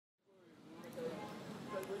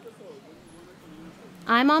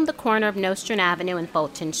I'm on the corner of Nostrand Avenue and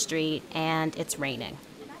Fulton Street, and it's raining.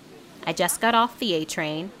 I just got off the A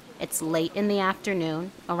train. It's late in the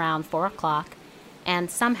afternoon, around 4 o'clock, and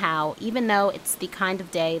somehow, even though it's the kind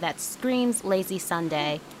of day that screams lazy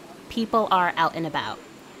Sunday, people are out and about.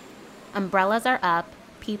 Umbrellas are up,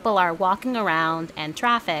 people are walking around, and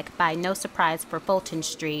traffic, by no surprise for Fulton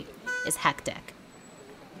Street, is hectic.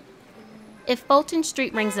 If Fulton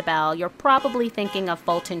Street rings a bell, you're probably thinking of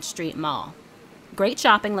Fulton Street Mall. Great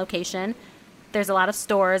shopping location. There's a lot of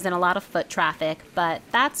stores and a lot of foot traffic, but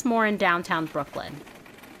that's more in downtown Brooklyn.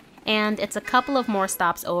 And it's a couple of more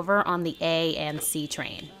stops over on the A and C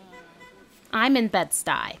train. I'm in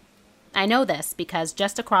Bed-Stuy. I know this because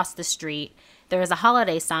just across the street, there is a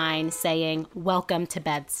holiday sign saying, "Welcome to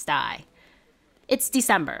Bed-Stuy." It's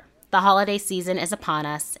December. The holiday season is upon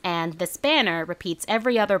us, and this banner repeats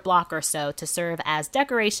every other block or so to serve as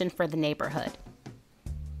decoration for the neighborhood.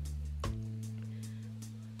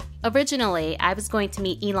 Originally, I was going to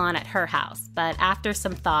meet Elon at her house, but after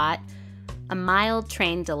some thought, a mild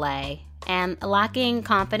train delay, and lacking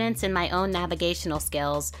confidence in my own navigational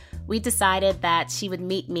skills, we decided that she would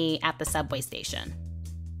meet me at the subway station.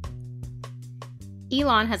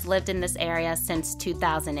 Elon has lived in this area since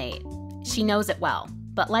 2008. She knows it well,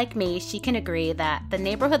 but like me, she can agree that the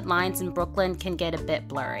neighborhood lines in Brooklyn can get a bit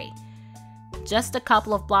blurry. Just a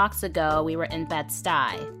couple of blocks ago, we were in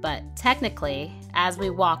Bed-Stuy, but technically, as we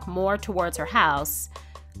walk more towards her house,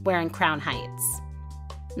 we're in Crown Heights.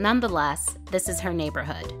 Nonetheless, this is her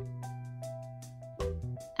neighborhood.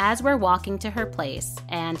 As we're walking to her place,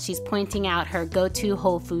 and she's pointing out her go-to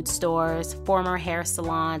Whole Foods stores, former hair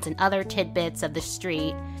salons, and other tidbits of the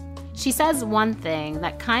street, she says one thing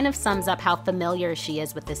that kind of sums up how familiar she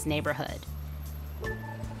is with this neighborhood.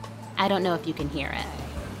 I don't know if you can hear it.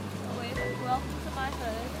 Welcome to my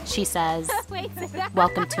hood. She says,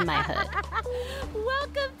 "Welcome to my hood."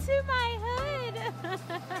 Welcome to my hood.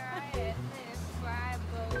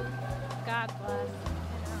 God bless.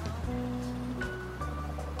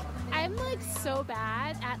 I'm like so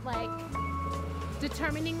bad at like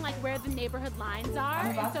determining like where the neighborhood lines are,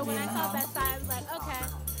 and so when I saw that sign, I was like, okay.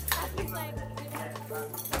 I was like,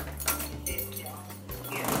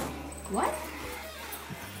 what?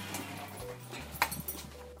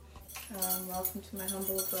 Welcome to my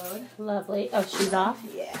humble abode. Lovely. Oh, she's off?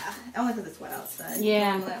 Yeah, only because it's wet outside.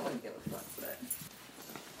 Yeah. Normally I wouldn't give a fuck,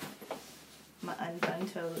 but my undone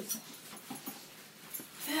toes.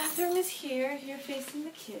 Bathroom is here. You're facing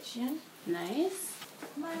the kitchen. Nice.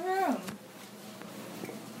 My room.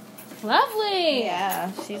 Lovely.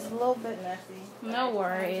 Yeah, she's a little bit messy. No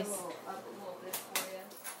worries.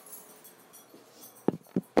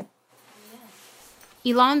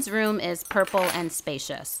 Elon's room is purple and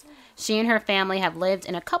spacious. She and her family have lived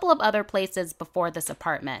in a couple of other places before this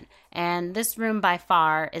apartment, and this room by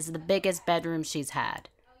far is the biggest bedroom she's had.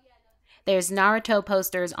 There's Naruto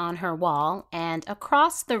posters on her wall, and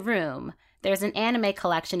across the room, there's an anime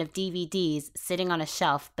collection of DVDs sitting on a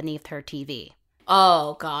shelf beneath her TV.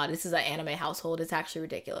 Oh, God, this is an anime household. It's actually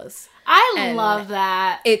ridiculous. I love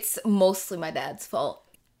that. It's mostly my dad's fault.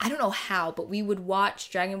 I don't know how, but we would watch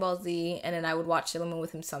Dragon Ball Z, and then I would watch Sailor Moon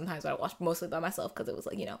with him sometimes, but I watched mostly by myself because it was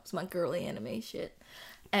like, you know, it's my girly anime shit.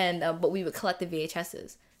 And, but we would collect the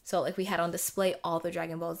VHSs. So, like, we had on display all the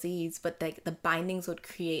Dragon Ball Zs, but the bindings would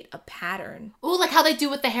create a pattern. Ooh, like how they do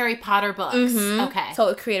with the Harry Potter books. Mm-hmm. Okay. So it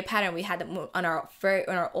would create a pattern. We had them on our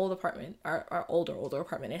old apartment, our older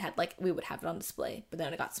apartment. It had, like, we would have it on display. But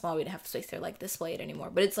then it got small. We didn't have space to, like, display it anymore.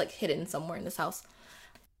 But it's, like, hidden somewhere in this house.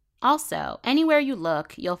 Also, anywhere you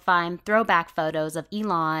look, you'll find throwback photos of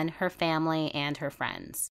Elon, her family, and her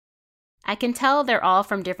friends. I can tell they're all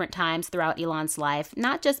from different times throughout Elon's life,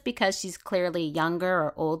 not just because she's clearly younger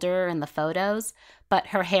or older in the photos, but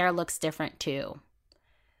her hair looks different too.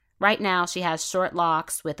 Right now, she has short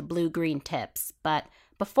locks with blue-green tips, but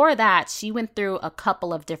before that, she went through a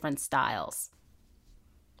couple of different styles.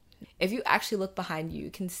 If you actually look behind you,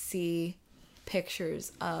 you can see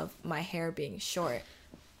pictures of my hair being short.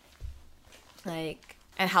 Like,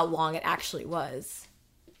 and how long it actually was.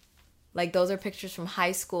 Like, those are pictures from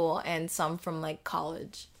high school and some from, like,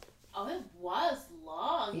 college. Oh, it was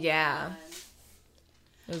long. Yeah.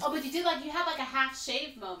 Oh, but you had like a half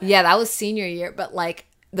shave moment. Yeah, that was senior year, but, like,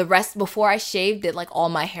 the rest, before I shaved it, like, all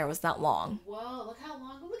my hair was that long. Whoa, look how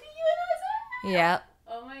long. Look at you and Isaiah. Yeah.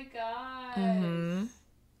 Oh my god. Mm-hmm.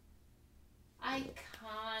 Iconic.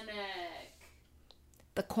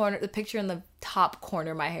 The picture in the top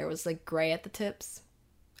corner, my hair was, like, gray at the tips.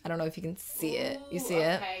 I don't know if you can see it. You see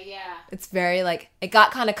it? Okay, yeah. It's very, like, it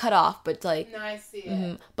got kind of cut off, but, like... No, I see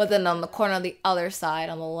it. But then on the corner on the other side,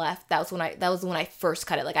 on the left, that was when I first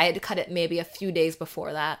cut it. Like, I had to cut it maybe a few days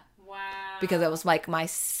before that. Wow. Because it was, like, my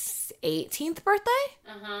 18th birthday?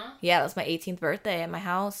 Uh-huh. Yeah, it was my 18th birthday at my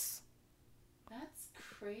house. That's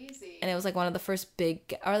crazy. And it was, like, one of the first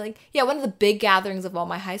one of the big gatherings of all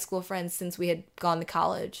my high school friends since we had gone to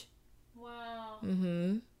college. Wow.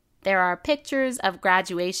 Mm-hmm. There are pictures of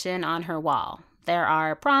graduation on her wall. There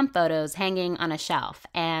are prom photos hanging on a shelf,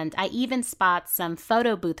 and I even spot some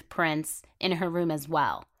photo booth prints in her room as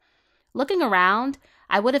well. Looking around,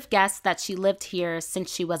 I would have guessed that she lived here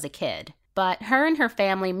since she was a kid, but her and her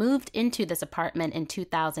family moved into this apartment in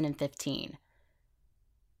 2015.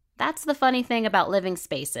 That's the funny thing about living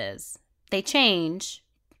spaces. They change,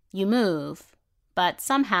 you move, but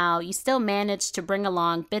somehow you still manage to bring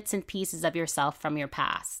along bits and pieces of yourself from your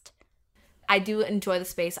past. I do enjoy the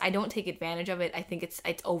space. I don't take advantage of it. I think it's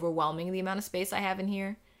overwhelming, the amount of space I have in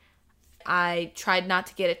here. I tried not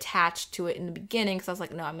to get attached to it in the beginning because I was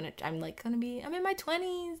like, no, I'm in my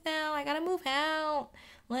 20s now. I gotta move out.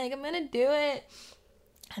 Like, I'm gonna do it.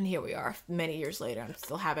 And here we are, many years later. I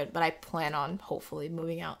still have it, but I plan on hopefully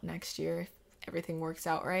moving out next year if everything works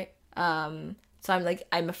out right. So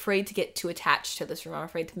I'm afraid to get too attached to this room. I'm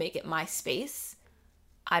afraid to make it my space.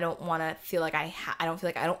 I don't want to feel like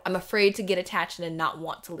I'm afraid to get attached and not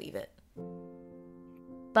want to leave it.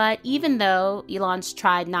 But even though Elon's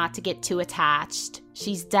tried not to get too attached,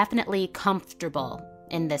 she's definitely comfortable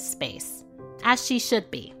in this space. As she should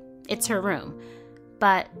be. It's her room.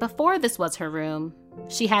 But before this was her room,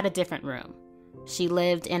 she had a different room. She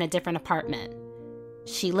lived in a different apartment.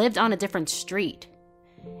 She lived on a different street.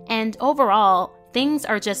 And overall, things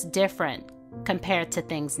are just different compared to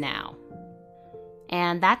things now.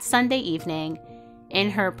 And that Sunday evening, in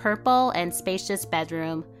her purple and spacious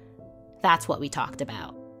bedroom, that's what we talked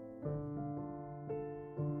about.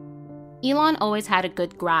 Elon always had a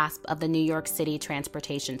good grasp of the New York City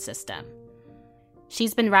transportation system.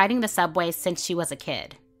 She's been riding the subway since she was a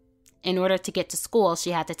kid. In order to get to school,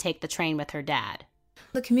 she had to take the train with her dad.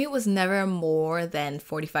 The commute was never more than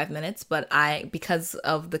 45 minutes, but because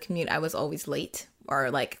of the commute, I was always late or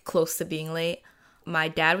like close to being late. My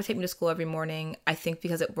dad would take me to school every morning, I think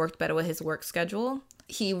because it worked better with his work schedule.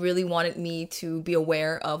 He really wanted me to be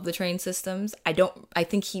aware of the train systems. I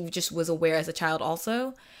think he just was aware as a child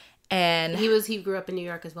also. And he grew up in New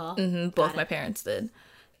York as well? Mm-hmm, both my parents did.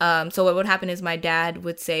 So what would happen is my dad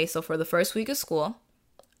would say, so for the first week of school,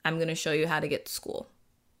 I'm going to show you how to get to school.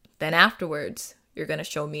 Then afterwards, you're going to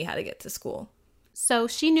show me how to get to school. So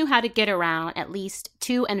she knew how to get around at least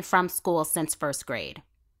to and from school since first grade.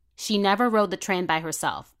 She never rode the train by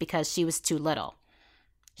herself because she was too little.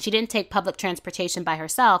 She didn't take public transportation by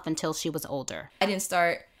herself until she was older. I didn't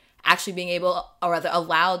start actually being able, or rather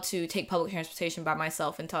allowed to take public transportation by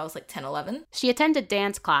myself until I was like 10, 11. She attended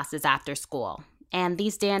dance classes after school, and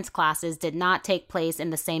these dance classes did not take place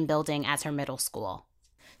in the same building as her middle school.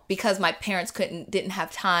 Because my parents didn't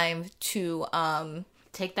have time to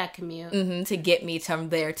take that commute to get me from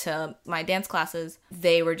there to my dance classes,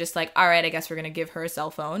 they were just like, all right, I guess we're gonna give her a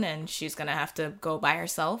cell phone and she's gonna have to go by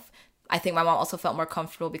herself. I think my mom also felt more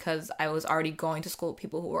comfortable because I was already going to school with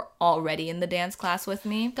people who were already in the dance class with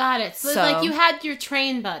me. Got it. So like you had your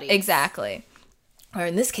train buddy. Exactly. Or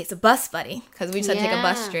in this case, a bus buddy, because we just had to take a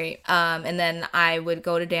bus straight. And then I would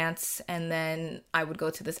go to dance, and then I would go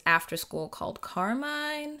to this after school called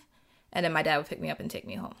Carmine, and then my dad would pick me up and take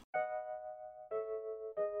me home.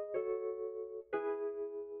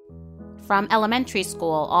 From elementary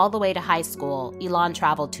school all the way to high school, Elon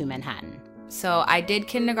traveled to Manhattan. So I did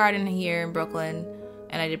kindergarten here in Brooklyn,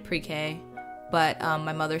 and I did pre-K. But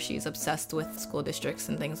my mother, she's obsessed with school districts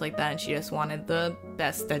and things like that, and she just wanted the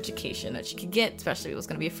best education that she could get, especially if it was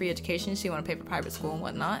going to be a free education. She didn't want to pay for private school and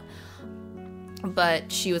whatnot. But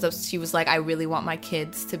she was like, I really want my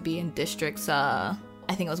kids to be in districts, I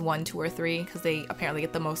think it was 1, 2, or 3, because they apparently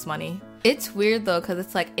get the most money. It's weird, though, because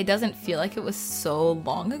it's like, it doesn't feel like it was so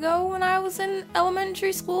long ago when I was in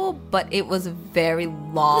elementary school, but it was very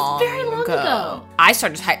long ago. I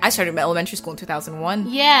started elementary school in 2001.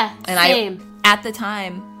 Yeah, and same. At the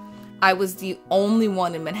time, I was the only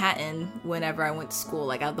one in Manhattan whenever I went to school,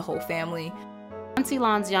 like out of the whole family. Once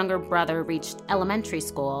Elon's younger brother reached elementary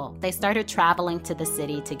school, they started traveling to the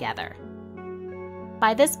city together.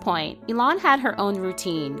 By this point, Elon had her own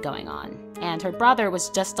routine going on, and her brother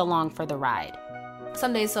was just along for the ride.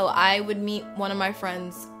 Some days, so I would meet one of my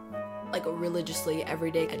friends like religiously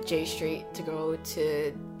every day at J Street to go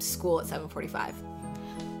to school at 7:45.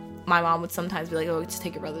 My mom would sometimes be like, oh, just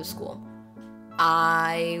take your brother to school.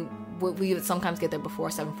 I we would sometimes get there before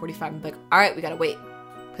 7:45 and be like, all right, we gotta wait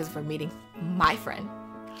because we're meeting my friend.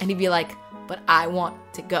 And he'd be like, but I want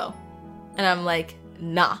to go. And I'm like,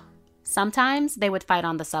 nah. Sometimes they would fight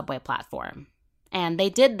on the subway platform. And they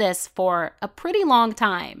did this for a pretty long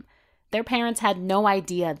time. Their parents had no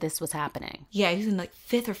idea this was happening. Yeah, he was in like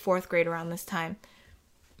 5th or 4th grade around this time.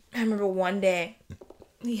 I remember one day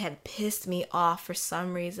he had pissed me off for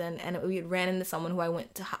some reason, and we had ran into someone who I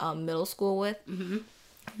went to middle school with. Mm-hmm.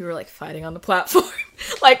 We were like fighting on the platform,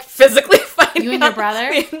 like physically fighting. You and your brother?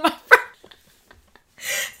 Me and my friend.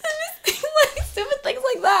 Like stupid things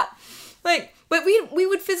like that. Like, but we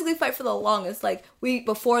would physically fight for the longest. Like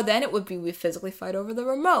before then it would be we physically fight over the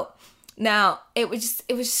remote. Now, it was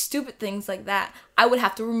stupid things like that. I would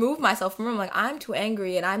have to remove myself from him. Like, I'm too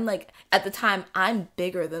angry. And I'm like, at the time, I'm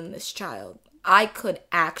bigger than this child. I could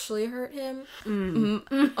actually hurt him.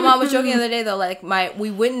 Mm-hmm. Mom was joking the other day, though, like,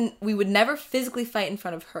 we would never physically fight in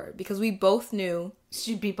front of her because we both knew.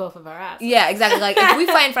 She'd beat both of our asses. Yeah, exactly. Like, if we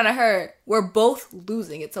fight in front of her, we're both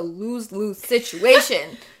losing. It's a lose-lose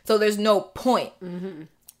situation. So there's no point. Mm-hmm.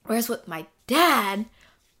 Whereas with my dad,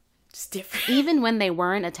 it's different. Even when they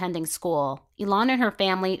weren't attending school, Elan and her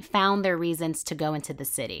family found their reasons to go into the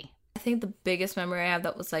city. I think the biggest memory I have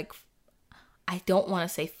that was like, I don't want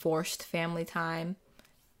to say forced family time,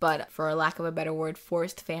 but for a lack of a better word,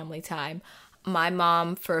 forced family time. My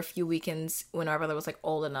mom, for a few weekends, when our brother was like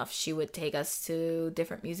old enough, she would take us to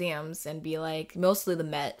different museums and be like, mostly the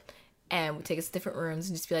Met, and would take us to different rooms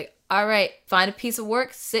and just be like, all right, find a piece of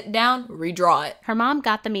work, sit down, redraw it. Her mom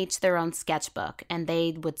got them each their own sketchbook, and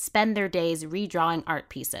they would spend their days redrawing art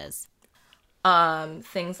pieces.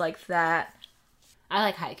 Things like that. I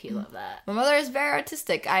like high-key love that. My mother is very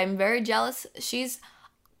artistic. I'm very jealous.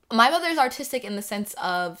 My mother's artistic in the sense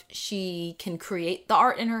of she can create the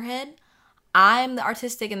art in her head. I'm the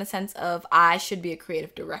artistic in the sense of I should be a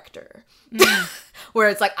creative director. Where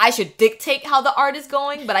it's like I should dictate how the art is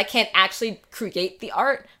going, but I can't actually create the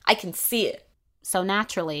art. I can see it. So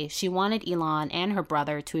naturally, she wanted Elan and her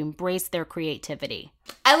brother to embrace their creativity.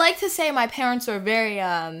 I like to say my parents are very,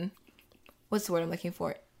 what's the word I'm looking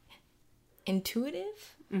for?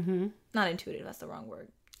 Intuitive? Mm-hmm. Not intuitive, that's the wrong word.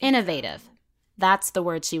 Innovative. That's the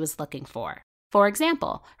word she was looking for. For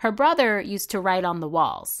example, her brother used to write on the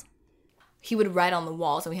walls. He would write on the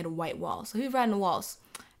walls, and we had a white wall. So he would write on the walls.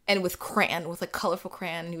 And with crayon, with a colorful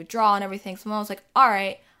crayon, and he would draw and everything. So Mom was like, all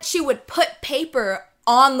right. She would put paper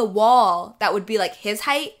on the wall that would be like his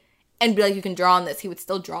height and be like, you can draw on this. He would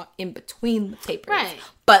still draw in between the papers. Right.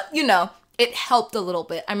 But, it helped a little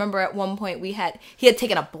bit. I remember at one point he had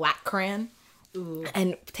taken a black crayon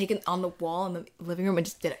and taken on the wall in the living room and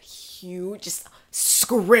just did a huge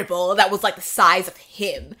scribble that was like the size of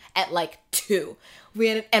him at like 2.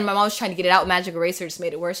 And my mom was trying to get it out. Magic eraser just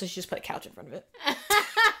made it worse, so she just put a couch in front of it.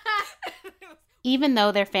 Even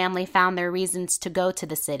though their family found their reasons to go to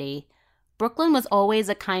the city, Brooklyn was always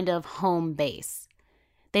a kind of home base.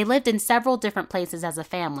 They lived in several different places as a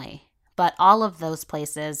family, but all of those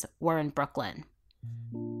places were in Brooklyn.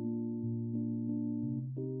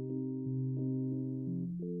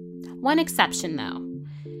 One exception, though.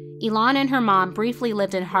 Elan and her mom briefly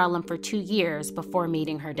lived in Harlem for 2 years before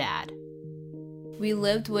meeting her dad. We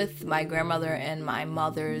lived with my grandmother and my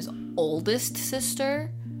mother's oldest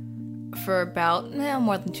sister for about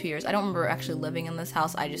more than 2 years. I don't remember actually living in this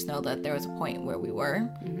house. I just know that there was a point where we were.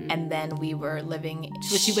 Mm-hmm. And then we were living...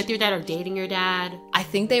 Was she with your dad or dating your dad? I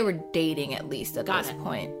think they were dating at least at this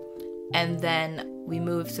point. And then we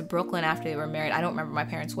moved to Brooklyn after they were married. I don't remember my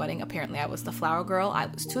parents' wedding. Apparently I was the flower girl. I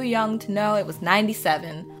was too young to know. It was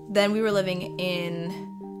 97. Then we were living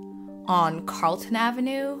on Carlton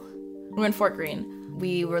Avenue. We were in Fort Greene.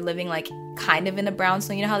 We were living like kind of in a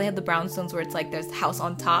brownstone. You know how they have the brownstones where it's like there's the house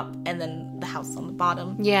on top and then the house on the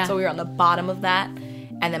bottom? Yeah. So we were on the bottom of that.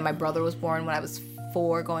 And then my brother was born when I was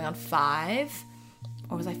 4 going on 5.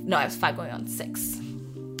 Or was I? No, I was 5 going on 6.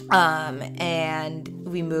 And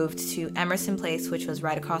we moved to Emerson Place, which was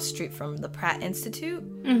right across the street from the Pratt Institute.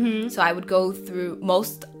 Mm-hmm. So I would go through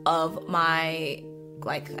most of my...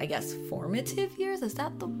 I guess formative years, is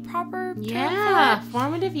that the proper term? Yeah,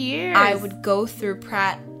 formative years. I would go through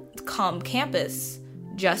Pratt campus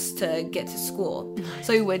just to get to school.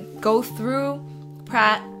 So you would go through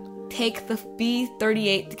Pratt, take the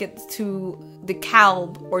B38 to get to the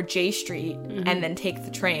Calb or J Street, and then take the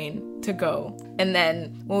train to go. And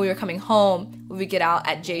then when we were coming home, we would get out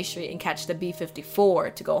at J Street and catch the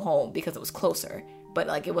B54 to go home because it was closer.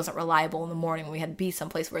 But it wasn't reliable in the morning when we had to be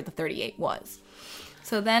someplace where the 38 was.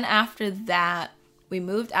 So then after that, we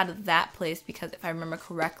moved out of that place because if I remember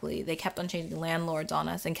correctly, they kept on changing landlords on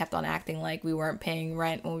us and kept on acting like we weren't paying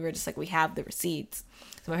rent when we were just like, we have the receipts.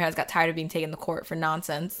 So my parents got tired of being taken to court for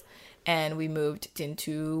nonsense, and we moved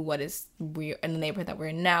into we're in the neighborhood that we're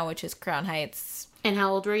in now, which is Crown Heights. And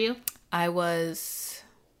how old were you? I was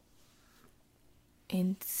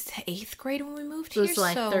in 8th grade when we moved here. It was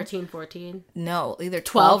like 13, 14. No, either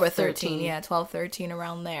 12 or 13. 13. Yeah, 12, 13,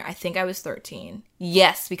 around there. I think I was 13.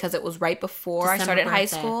 Yes, because it was right before I started high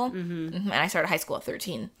school. And I started high school at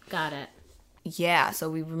 13. Got it. Yeah, so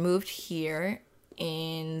we moved here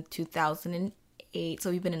in 2008.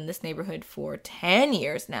 So we've been in this neighborhood for 10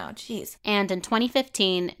 years now. Jeez. And in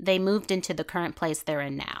 2015, they moved into the current place they're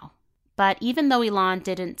in now. But even though Elon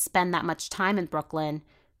didn't spend that much time in Brooklyn,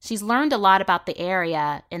 she's learned a lot about the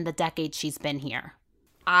area in the decade she's been here.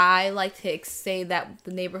 I like to say that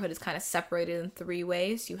the neighborhood is kind of separated in 3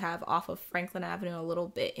 ways. You have off of Franklin Avenue, a little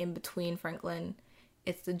bit in between Franklin,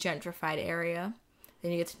 it's the gentrified area.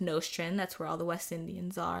 Then you get to Nostrand, that's where all the West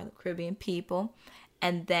Indians are, the Caribbean people.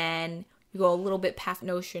 And then you go a little bit past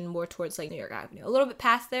Nostrand, more towards like New York Avenue. A little bit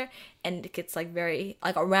past there, and it gets like very,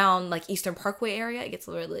 like around like Eastern Parkway area, it gets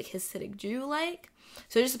really like Hasidic Jew-like.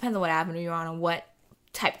 So it just depends on what avenue you're on and what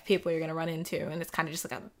type of people you're going to run into, and it's kind of just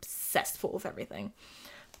like a cesspool of everything.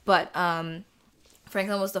 But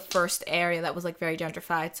Franklin was the first area that was like very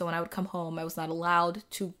gentrified, so when I would come home, I was not allowed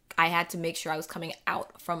to, I had to make sure I was coming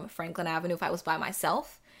out from Franklin Avenue if I was by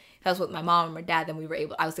myself. If I was with my mom or my dad, then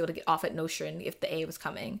I was able to get off at Nostrand if the A was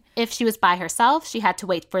coming. If she was by herself, she had to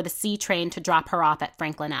wait for the C train to drop her off at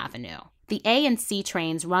Franklin Avenue. The A and C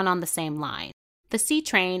trains run on the same line. The C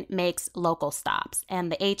train makes local stops,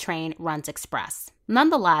 and the A train runs express.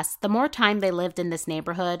 Nonetheless, the more time they lived in this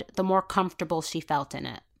neighborhood, the more comfortable she felt in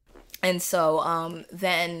it. And so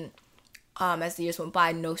then as the years went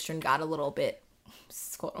by, Nostrand got a little bit,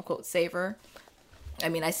 quote-unquote, safer. I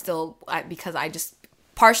mean, because I just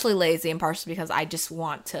partially lazy and partially because I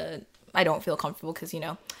don't feel comfortable because,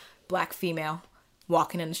 Black female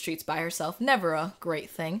walking in the streets by herself, never a great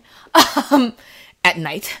thing. At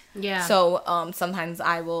night. Yeah. So sometimes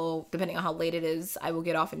I will, depending on how late it is, I will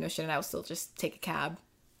get off at Nostrand and I will still just take a cab,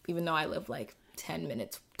 even though I live like 10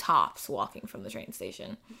 minutes tops walking from the train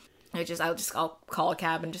station. I'll call a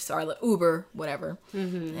cab and or like Uber, whatever,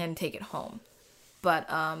 and take it home. But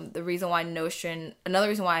another reason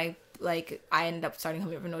why like I ended up starting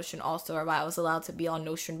coming up from Nostrand also, or why I was allowed to be on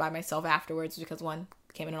Nostrand by myself afterwards, because 1,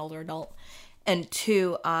 became an older adult. And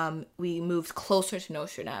 2, we moved closer to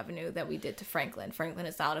Nostrand Avenue than we did to Franklin. Franklin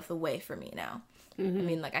is out of the way for me now. I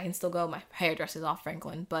mean, like, I can still go. My hairdresser's off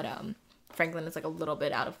Franklin, but Franklin is, like, a little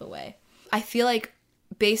bit out of the way. I feel like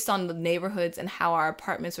based on the neighborhoods and how our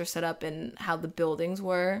apartments were set up and how the buildings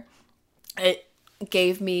were, it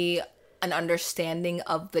gave me an understanding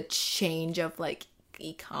of the change of, like,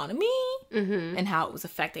 economy and how it was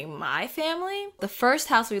affecting my family. The first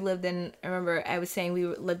house we lived in, I remember I was saying we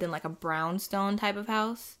lived in like a brownstone type of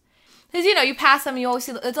house, because you pass them and you always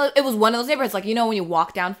see it was one of those neighborhoods, like, when you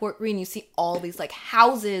walk down Fort Greene, you see all these like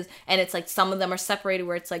houses, and it's like some of them are separated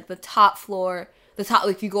where it's like the top,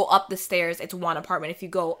 if you go up the stairs, it's one apartment. If you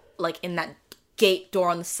go like in that gate door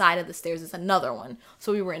on the side of the stairs, it's another one.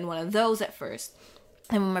 So we were in one of those at first.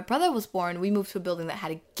 And when my brother was born, we moved to a building that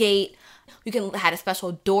had a gate. Had a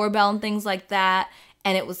special doorbell and things like that.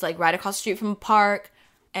 And it was like right across the street from a park.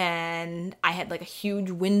 And I had like a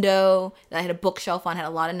huge window that I had a bookshelf on, had a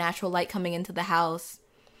lot of natural light coming into the house.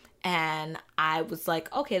 And I was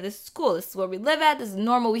like, okay, this is cool. This is where we live at. This is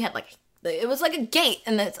normal. We had like, it was like a gate.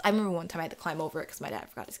 And I remember one time I had to climb over it because my dad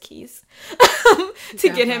forgot his keys to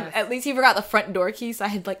get him. At least he forgot the front door key. So I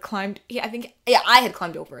had like climbed, I had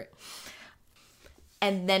climbed over it.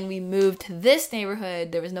 And then we moved to this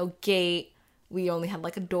neighborhood. There was no gate. We only had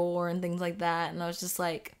like a door and things like that. And I was just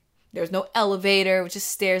like, there was no elevator, it was just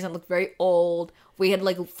stairs, and it looked very old. We had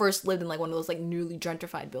like first lived in like one of those like newly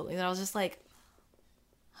gentrified buildings. And I was just like,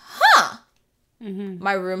 huh.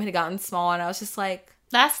 My room had gotten small and I was just like,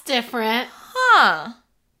 that's different. Huh.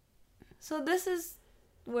 So this is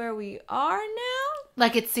where we are now?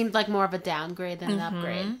 Like it seemed like more of a downgrade than an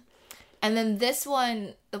upgrade. And then this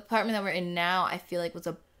one, the apartment that we're in now, I feel like was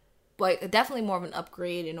definitely more of an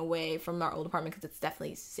upgrade in a way from our old apartment, because it's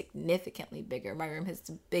definitely significantly bigger. My room is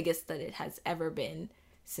the biggest that it has ever been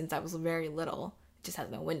since I was very little. It just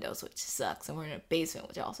has no windows, which sucks. And we're in a basement,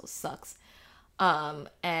 which also sucks.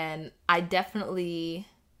 And I definitely,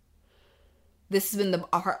 this has been the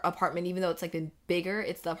apartment, even though it's like been bigger,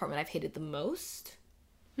 it's the apartment I've hated the most.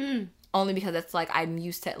 Only because it's like I'm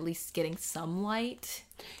used to at least getting some light,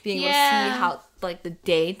 being able to see how like the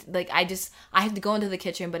day, like I have to go into the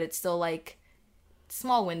kitchen, but it's still like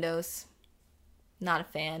small windows, Not a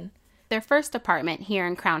fan. Their first apartment here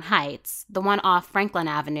in Crown Heights, the one off Franklin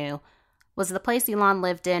Avenue, was the place Elon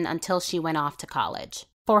lived in until she went off to college.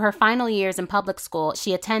 For her final years in public school,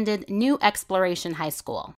 she attended New Exploration High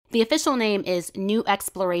School. The official name is New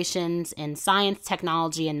Explorations in Science,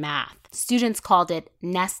 Technology, and Math. Students called it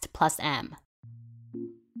Nest plus M.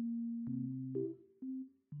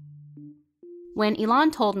 When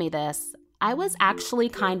Elon told me this, I was actually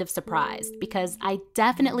kind of surprised because I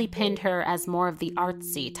definitely pinned her as more of the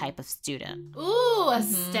artsy type of student. Ooh, a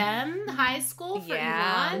STEM high school for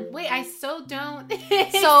Elon? Wait, I so don't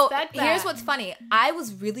So expect that. here's what's funny. I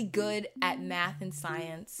was really good at math and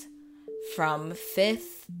science from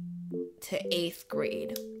 5th to 8th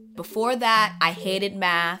grade. Before that, I hated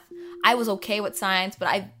math. I was okay with science, but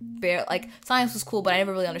science was cool, but I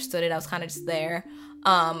never really understood it. I was kind of just there.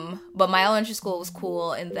 But my elementary school was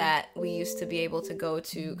cool in that we used to be able to go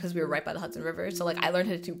to, because we were right by the Hudson River, so like I learned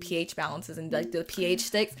how to do pH balances and like the pH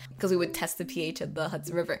sticks because we would test the pH of the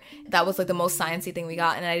Hudson River. That was like the most sciencey thing we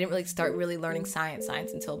got, and I didn't really start really learning science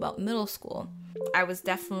until about middle school. I was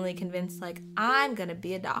definitely convinced like I'm gonna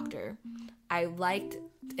be a doctor.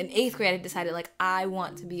 In 8th grade, I decided like I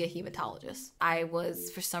want to be a hematologist. I was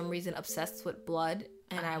for some reason obsessed with blood.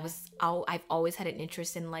 And I've always had an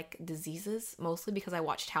interest in like diseases, mostly because I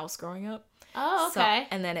watched House growing up. Oh, okay. So,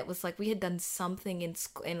 and then it was like we had done something in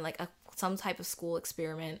school, in like some type of school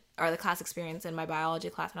experiment or the class experience in my biology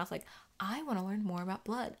class, and I was like, I want to learn more about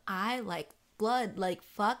blood. I like blood, like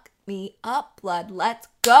fuck me up, blood. Let's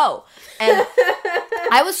go. And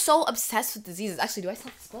I was so obsessed with diseases. Actually, do I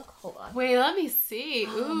still have this book? Hold on. Wait, let me see.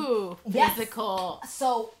 Ooh, yes. physical.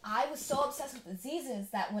 So I was so obsessed with diseases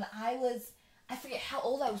that when I forget how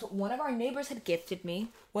old I was. One of our neighbors had gifted me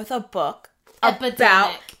with a book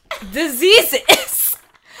about diseases.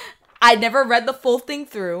 I never read the full thing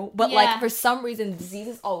through, but like for some reason,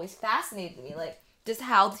 diseases always fascinated me. Like just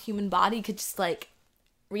how the human body could just like,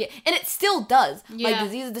 and it still does. Like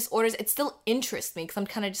diseases, disorders, it still interests me because I'm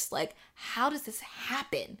kind of just like, how does this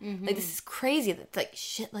happen? Mm-hmm. Like this is crazy that like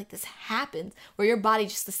shit like this happens where your body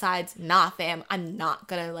just decides, nah, fam, I'm not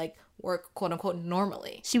gonna like work quote unquote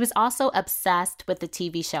normally. She was also obsessed with the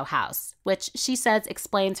TV show House, which she says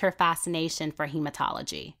explains her fascination for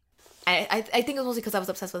hematology. I think it was mostly because I was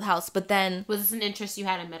obsessed with House, but then... Was this an interest you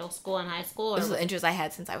had in middle school and high school? This was an interest I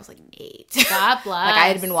had since I was like 8. God bless. Like I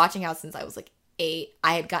had been watching House since I was like 8.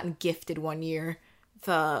 I had gotten gifted one year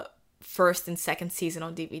the first and second season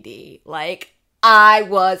on DVD. Like... I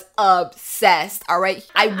was obsessed, all right?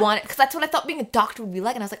 I wanted, because that's what I thought being a doctor would be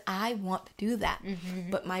like. And I was like, I want to do that. Mm-hmm.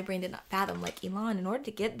 But my brain did not fathom, like, Elon, in order to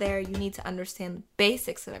get there, you need to understand the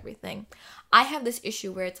basics of everything. I have this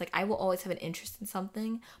issue where it's like, I will always have an interest in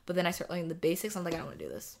something, but then I start learning the basics. I'm like, I don't want to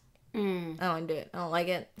do this. I don't want to do it. I don't like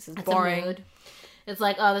it. This is boring. It's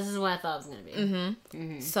like, oh, this is what I thought it was going to be. Mm-hmm.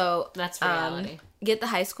 Mm-hmm. So, that's reality. Get to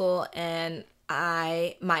high school, and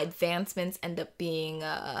my advancements end up being,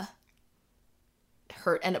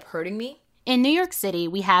 end up hurting me. In New York City,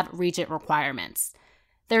 we have Regent requirements.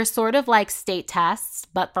 They're sort of like state tests,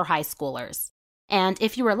 but for high schoolers. And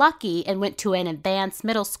if you were lucky and went to an advanced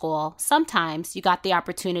middle school, sometimes you got the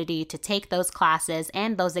opportunity to take those classes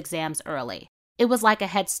and those exams early. It was like a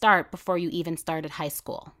head start before you even started high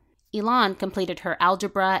school. Elon completed her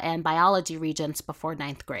algebra and biology regents before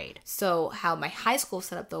 9th grade. So how my high school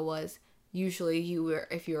setup though was, usually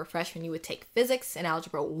if you were a freshman, you would take physics and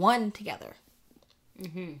algebra 1 together.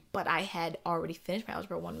 Mm-hmm. But I had already finished my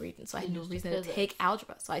algebra 1 regent, so I had no reason to take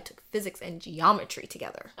algebra. So I took physics and geometry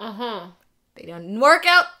together. They didn't work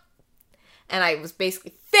out, and I was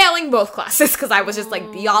basically failing both classes because I was just like,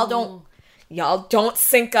 y'all don't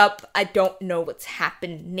sync up. I don't know what's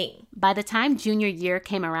happening. By the time junior year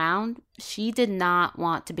came around, she did not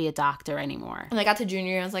want to be a doctor anymore. And I got to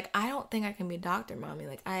junior year, I was like, I don't think I can be a doctor, mommy.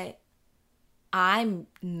 Like I'm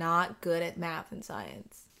not good at math and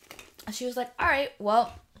science. And she was like, all right,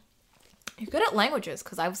 well, you're good at languages,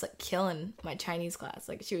 because I was like killing my Chinese class.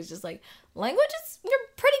 Like she was just like, languages, you're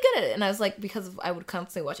pretty good at it. And I was like, because I would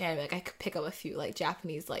constantly watch anime, like I could pick up a few like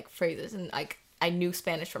Japanese like phrases, and like I knew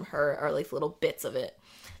Spanish from her, or like little bits of it.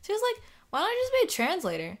 She was like, why don't I just be a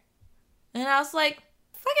translator? And I was like,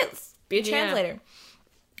 fuck it, let's be a translator.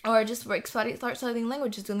 Or just like start studying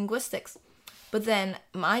languages, do linguistics. But then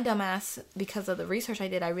my dumbass, because of the research I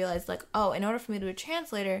did, I realized like, oh, in order for me to be a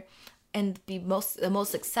translator and be the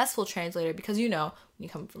most successful translator, because you know, when you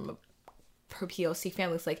come from a POC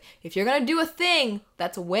family, it's like, if you're going to do a thing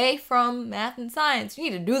that's away from math and science, you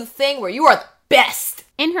need to do the thing where you are the best.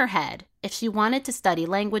 In her head, if she wanted to study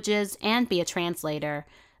languages and be a translator,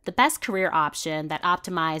 The best career option that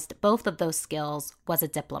optimized both of those skills was a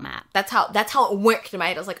diplomat. That's how it worked in my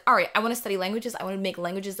head. I was like, all right, I want to study languages. I want to make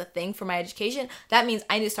languages a thing for my education. That means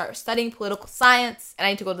I need to start studying political science, and I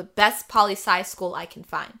need to go to the best poli-sci school I can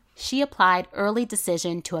find. She applied early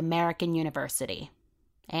decision to American University,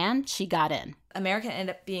 and she got in. American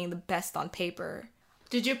ended up being the best on paper.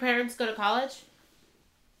 Did your parents go to college?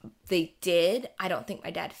 They did. I don't think my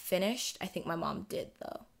dad finished. I think my mom did,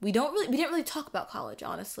 though. We didn't really talk about college,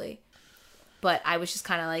 honestly. But I was just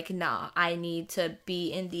kind of like, nah, I need to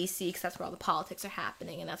be in DC because that's where all the politics are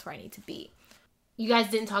happening and that's where I need to be. You guys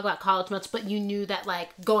didn't talk about college much, but you knew that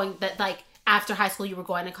after high school you were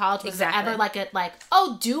going to college. Was Exactly. there ever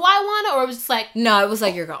oh, do I want to? Or it was just like... No, it was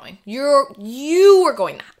like, you're going. You were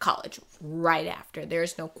going to college right after.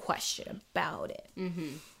 There's no question about it.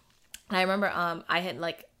 Mm-hmm. And I remember I had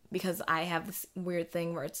because I have this weird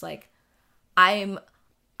thing where it's like,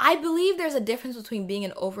 I believe there's a difference between being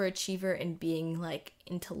an overachiever and being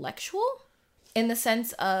intellectual, in the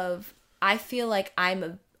sense of I feel like I'm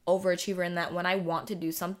an overachiever in that when I want to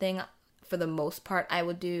do something, for the most part, I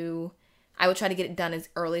would try to get it done as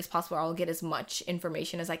early as possible. I'll get as much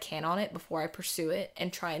information as I can on it before I pursue it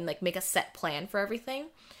and try and make a set plan for everything.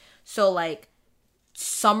 So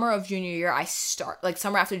summer of junior year,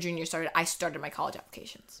 summer after junior year started, I started my college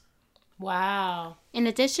applications. Wow. In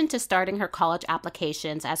addition to starting her college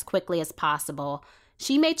applications as quickly as possible,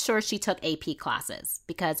 she made sure she took AP classes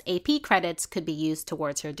because AP credits could be used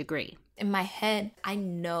towards her degree. In my head, I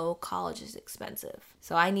know college is expensive,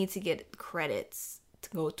 so I need to get credits to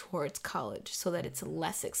go towards college so that it's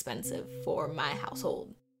less expensive for my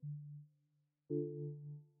household.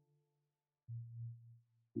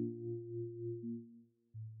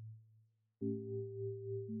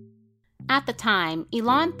 At the time,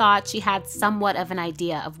 Elan thought she had somewhat of an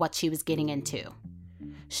idea of what she was getting into.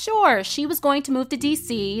 Sure, she was going to move to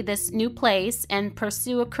DC, this new place, and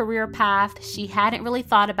pursue a career path she hadn't really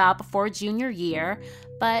thought about before junior year,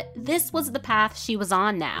 but this was the path she was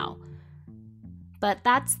on now. But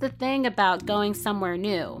that's the thing about going somewhere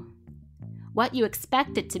new. What you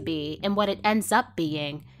expect it to be and what it ends up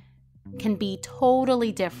being can be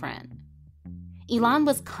totally different. Elan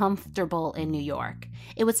was comfortable in New York.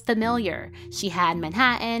 It was familiar. She had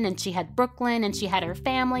Manhattan, and she had Brooklyn, and she had her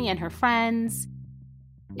family and her friends.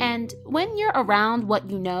 And when you're around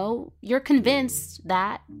what you know, you're convinced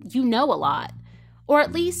that you know a lot. Or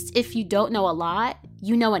at least if you don't know a lot,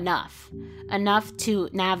 you know enough. Enough to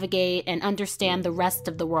navigate and understand the rest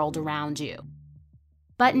of the world around you.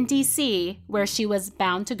 But in DC, where she was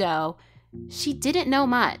bound to go, she didn't know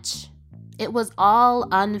much. It was all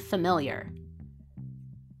unfamiliar.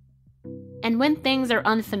 And when things are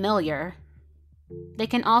unfamiliar, they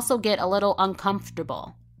can also get a little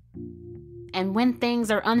uncomfortable. And when things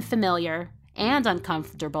are unfamiliar and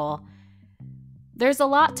uncomfortable, there's a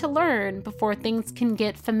lot to learn before things can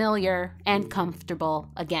get familiar and comfortable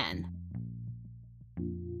again.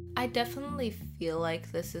 I definitely feel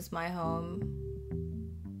like this is my home.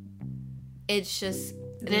 It's just...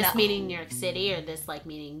 This meaning New York City, or this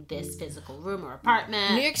meaning this physical room or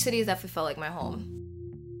apartment? New York City has definitely felt like my home.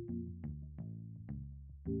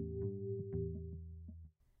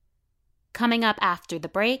 Coming up after the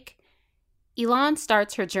break, Elan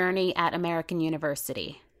starts her journey at American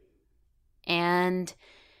University. And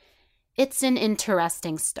it's an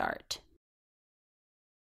interesting start.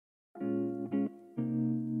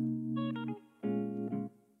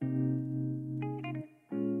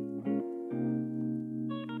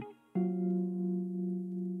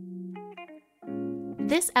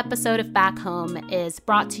 This episode of Back Home is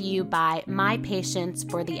brought to you by My Patience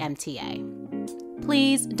for the MTA.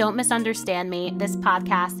 Please don't misunderstand me. This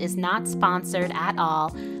podcast is not sponsored at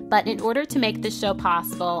all, but in order to make this show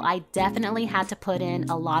possible, I definitely had to put in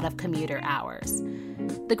a lot of commuter hours.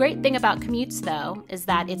 The great thing about commutes, though, is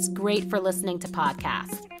that it's great for listening to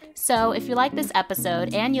podcasts. So if you like this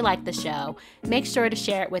episode and you like the show, make sure to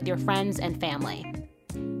share it with your friends and family.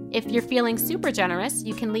 If you're feeling super generous,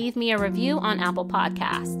 you can leave me a review on Apple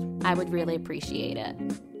Podcasts. I would really appreciate it.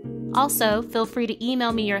 Also, feel free to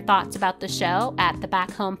email me your thoughts about the show at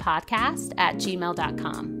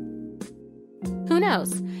thebackhomepodcast@gmail.com. Who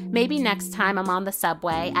knows? Maybe next time I'm on the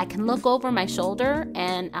subway, I can look over my shoulder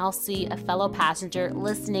and I'll see a fellow passenger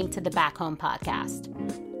listening to the Back Home podcast.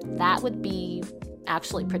 That would be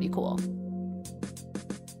actually pretty cool.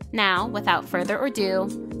 Now, without further ado,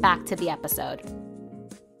 back to the episode.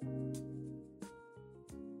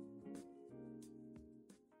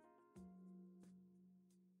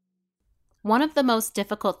 One of the most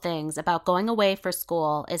difficult things about going away for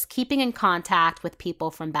school is keeping in contact with people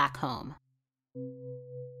from back home.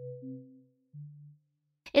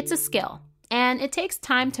 It's a skill, and it takes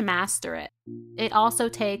time to master it. It also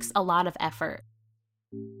takes a lot of effort.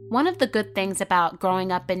 One of the good things about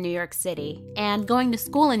growing up in New York City and going to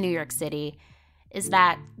school in New York City is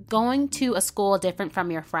that going to a school different from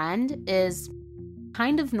your friend is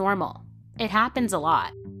kind of normal. It happens a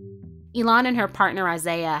lot. Elan and her partner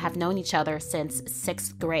Isaiah have known each other since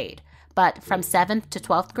 6th grade, but from 7th to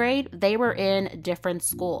 12th grade, they were in different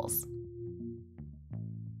schools.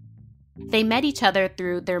 They met each other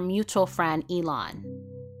through their mutual friend Elan.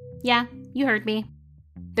 Yeah, you heard me.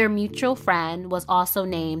 Their mutual friend was also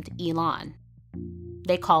named Elan.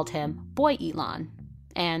 They called him Boy Elan.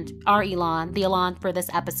 And our Elan, the Elan for this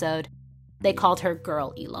episode, they called her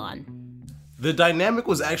Girl Elan. The dynamic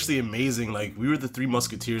was actually amazing. Like, we were the three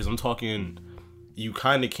musketeers. I'm talking, you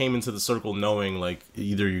kind of came into the circle knowing, like,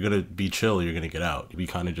 either you're going to be chill or you're going to get out. We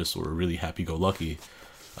kind of just were really happy-go-lucky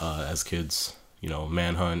as kids. You know,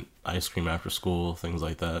 manhunt, ice cream after school, things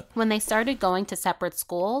like that. When they started going to separate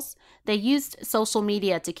schools, they used social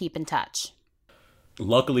media to keep in touch.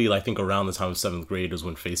 Luckily, I think around the time of 7th grade is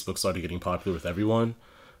when Facebook started getting popular with everyone.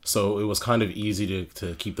 So it was kind of easy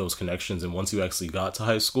to keep those connections. And once you actually got to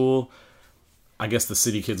high school, I guess the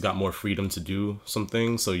city kids got more freedom to do some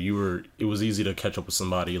things. So it was easy to catch up with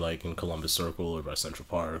somebody like in Columbus Circle or by Central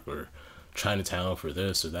Park or Chinatown for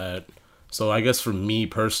this or that. So I guess for me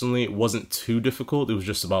personally, it wasn't too difficult. It was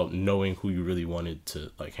just about knowing who you really wanted to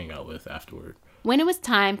like hang out with afterward. When it was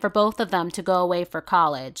time for both of them to go away for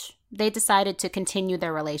college, they decided to continue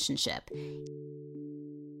their relationship,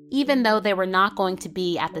 even though they were not going to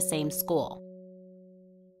be at the same school.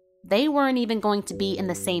 They weren't even going to be in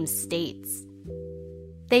the same states.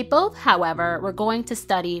 They both, however, were going to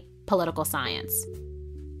study political science.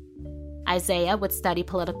 Isaiah would study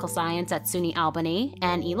political science at SUNY Albany,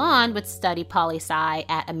 and Elan would study poli-sci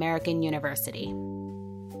at American University.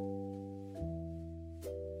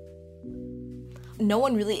 No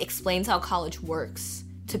one really explains how college works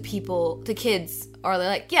to people, to kids, or they're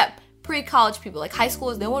like, yeah, pre-college people, like high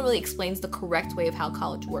schoolers, no one really explains the correct way of how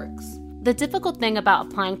college works. The difficult thing about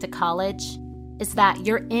applying to college is that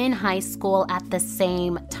you're in high school at the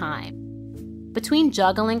same time. Between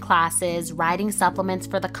juggling classes, writing supplements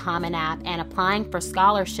for the Common App, and applying for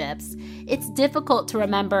scholarships, it's difficult to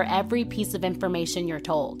remember every piece of information you're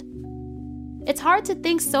told. It's hard to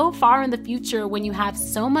think so far in the future when you have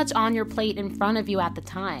so much on your plate in front of you at the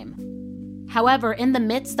time. However, in the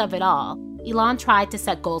midst of it all, Elan tried to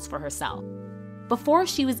set goals for herself. Before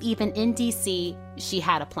she was even in DC, she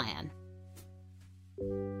had a plan.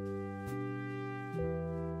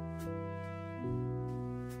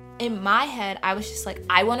 In my head, I was just like,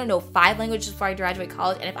 I want to know 5 languages before I graduate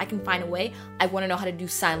college, and if I can find a way, I want to know how to do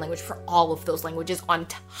sign language for all of those languages on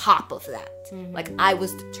top of that. Like, I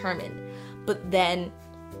was determined. But then,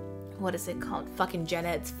 what is it called? Fucking gen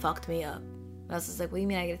eds fucked me up. I was just like, what do you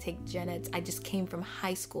mean I gotta take gen eds? I just came from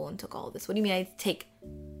high school and took all of this. What do you mean I have to take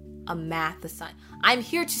a math assignment?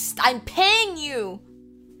 I'm paying you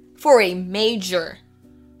for a major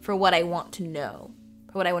for what I want to know,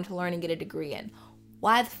 for what I want to learn and get a degree in.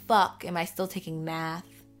 Why the fuck am I still taking math?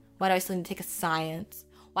 Why do I still need to take a science?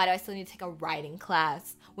 Why do I still need to take a writing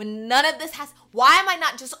class? When none of this why am I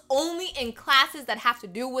not just only in classes that have to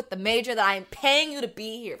do with the major that I am paying you to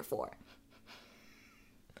be here for?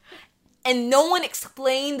 And no one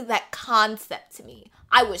explained that concept to me.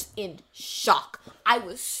 I was in shock. I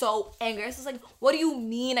was so angry. I was just like, what do you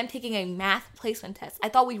mean I'm taking a math placement test? I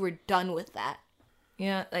thought we were done with that.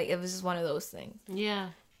 Yeah, like it was just one of those things. Yeah.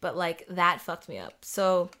 But like that fucked me up.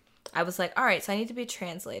 So I was like, all right, so I need to be a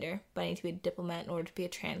translator, but I need to be a diplomat in order to be a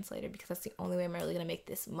translator because that's the only way I'm really going to make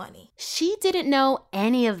this money. She didn't know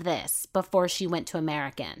any of this before she went to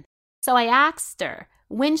American. So I asked her,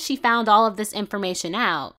 when she found all of this information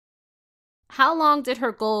out, how long did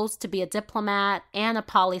her goals to be a diplomat and a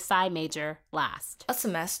poli-sci major last? A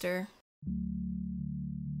semester.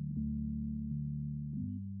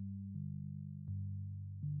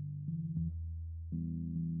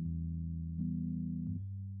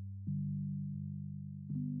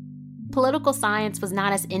 Political science was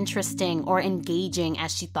not as interesting or engaging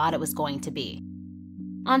as she thought it was going to be.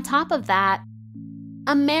 On top of that,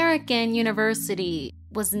 American University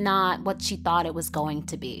was not what she thought it was going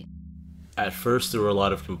to be. At first, there were a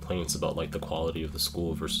lot of complaints about like the quality of the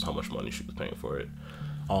school versus how much money she was paying for it.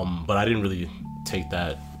 But I didn't really take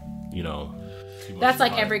that, too much. That's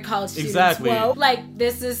like every college student's exactly. Whoa, like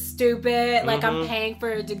this is stupid. Like I'm paying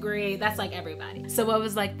for a degree. That's like everybody. So what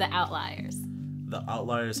was like the outliers? The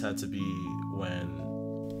outliers had to be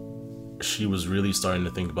when she was really starting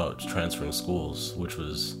to think about transferring schools, which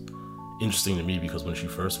was interesting to me because when she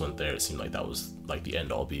first went there, it seemed like that was like the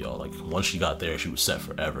end all be all. Like once she got there, she was set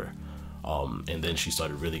forever. And then she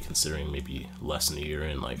started really considering maybe less than a year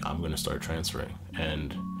in, like, I'm gonna start transferring.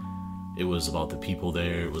 And it was about the people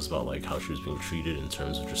there. It was about like how she was being treated in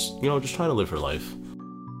terms of just, you know, just trying to live her life.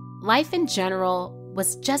 Life in general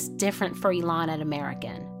was just different for Elan at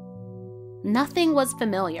American. Nothing was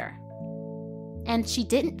familiar. And she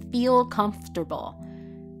didn't feel comfortable.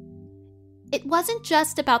 It wasn't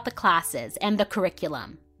just about the classes and the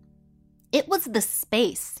curriculum. It was the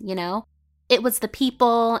space, you know? It was the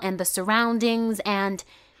people and the surroundings, and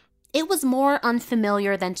it was more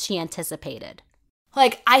unfamiliar than she anticipated.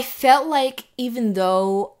 Like, I felt like even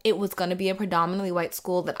though it was going to be a predominantly white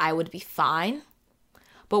school, that I would be fine.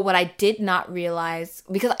 But what I did not realize,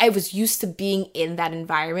 because I was used to being in that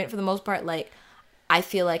environment for the most part, like, I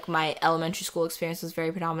feel like my elementary school experience was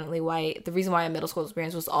very predominantly white. The reason why my middle school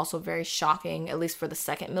experience was also very shocking, at least for the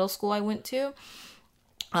second middle school I went to,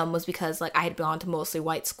 was because, like, I had gone to mostly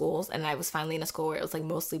white schools, and I was finally in a school where it was, like,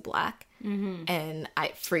 mostly black. Mm-hmm. And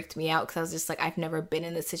it freaked me out because I was just like, I've never been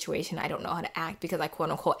in this situation. I don't know how to act because I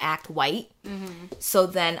quote-unquote act white. Mm-hmm. So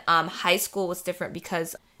then high school was different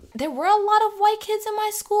because there were a lot of white kids in my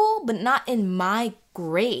school, but not in my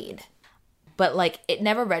grade. But, like, it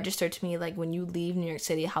never registered to me, like, when you leave New York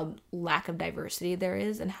City, how lack of diversity there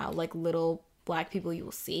is and how, like, little black people you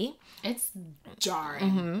will see. It's jarring.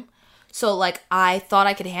 Mm-hmm. So, like, I thought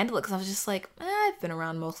I could handle it because I was just like, I've been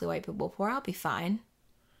around mostly white people before. I'll be fine.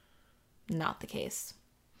 Not the case.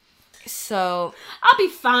 So, I'll be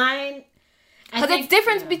fine. Because it's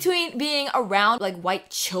difference between being around, like,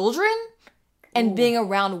 white children and being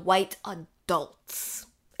around white adults.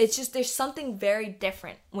 It's just, there's something very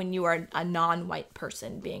different when you are a non-white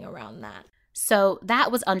person being around that. So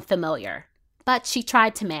that was unfamiliar, but she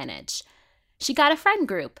tried to manage. She got a friend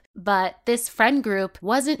group, but this friend group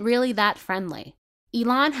wasn't really that friendly.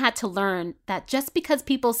 Elan had to learn that just because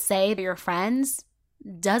people say they're your friends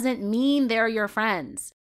doesn't mean they're your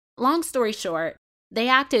friends. Long story short, they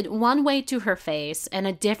acted one way to her face and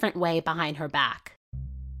a different way behind her back.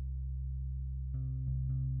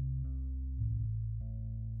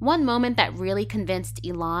 One moment that really convinced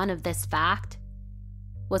Elan of this fact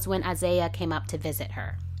was when Isaiah came up to visit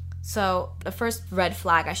her. So the first red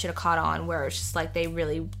flag I should have caught on, where it's just like they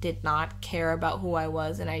really did not care about who I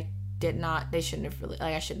was, and I shouldn't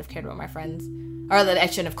have cared about my friends, or that I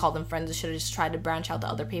shouldn't have called them friends. I should have just tried to branch out to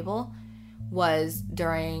other people, was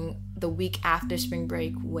during the week after spring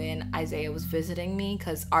break when Isaiah was visiting me,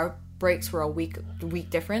 because our breaks were a week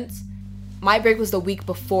difference. My break was the week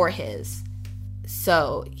before his.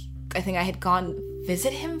 So I think I had gone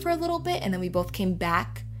visit him for a little bit, and then we both came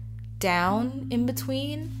back down in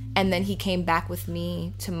between. And then he came back with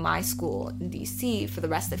me to my school in DC for the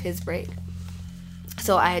rest of his break.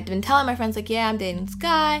 So I had been telling my friends, like, yeah, I'm dating this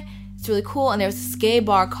guy. It's really cool. And there was this gay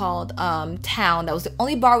bar called Town. That was the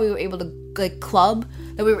only bar we were able to, like, club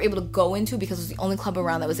that we were able to go into because it was the only club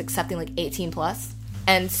around that was accepting, like, 18 plus.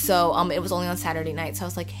 And so it was only on Saturday night. So I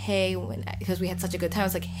was like, hey, because we had such a good time, I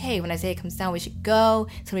was like, hey, when Isaiah comes down, we should go.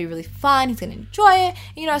 It's going to be really fun. He's going to enjoy it.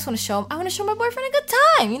 And, you know, I want to show my boyfriend a good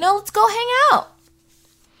time. You know, let's go hang out.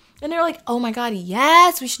 And they were like, oh my God,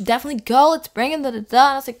 yes, we should definitely go. Let's bring him, And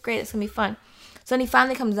I was like, great, it's going to be fun. So then he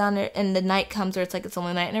finally comes down there, and the night comes where it's like, it's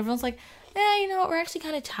only night. And everyone's like, yeah, you know what, we're actually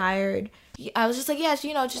kind of tired. I was just like, yeah, so,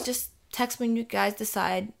 you know, just text me when you guys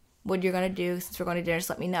decide what you're going to do. Since we're going to dinner,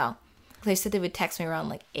 just let me know. They said they would text me around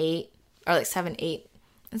like 8, or like 7, 8.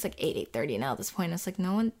 It's like 8:30 now at this point. It's like,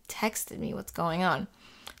 no one texted me what's going on.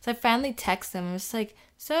 So I finally text them. I was like,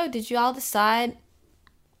 so did you all decide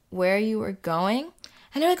where you were going?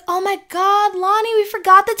 And they're like, oh my God, Lonnie, we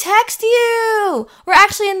forgot to text you. We're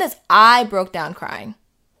actually in this. I broke down crying.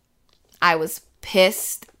 I was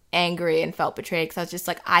pissed, angry, and felt betrayed because I was just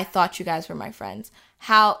like, I thought you guys were my friends.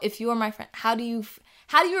 If you were my friend, how do you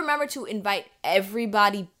remember to invite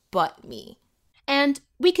everybody but me? And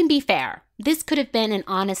we can be fair. This could have been an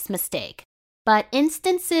honest mistake. But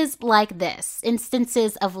instances like this,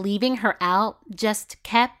 instances of leaving her out, just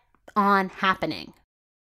kept on happening.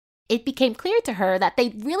 It became clear to her that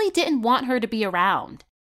they really didn't want her to be around.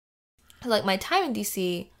 Like, my time in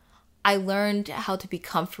DC, I learned how to be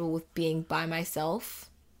comfortable with being by myself,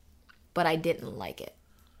 but I didn't like it.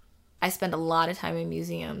 I spent a lot of time in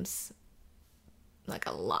museums, like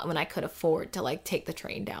a lot, when I could afford to, like, take the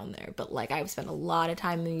train down there. But, like, I spent a lot of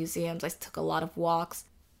time in museums. I took a lot of walks.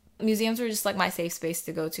 Museums were just, like, my safe space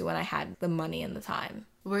to go to when I had the money and the time.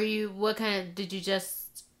 What kind of, did you just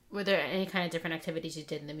Were there any kind of different activities you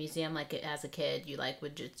did in the museum? Like as a kid, you like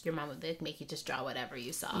would just your mom would like, make you just draw whatever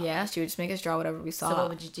you saw. Yeah, she would just make us draw whatever we saw. So what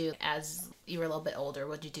would you do as you were a little bit older?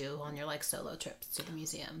 What'd you do on your like solo trips to the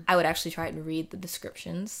museum? I would actually try to read the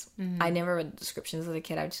descriptions. Mm-hmm. I never read the descriptions as a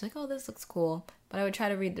kid. I would just like, oh, this looks cool. But I would try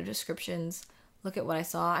to read the descriptions, look at what I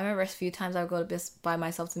saw. I remember a few times I would go to by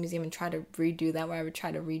myself to the museum and try to redo that, where I would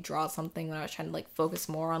try to redraw something when I was trying to like focus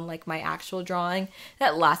more on like my actual drawing.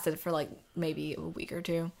 That lasted for like maybe a week or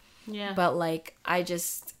two. Yeah. But like I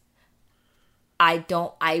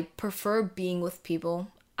prefer being with people.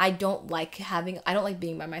 I don't like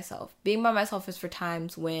being by myself. Being by myself is for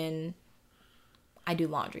times when I do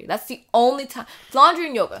laundry. That's the only time. Laundry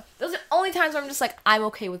and yoga. Those are the only times where I'm just like, I'm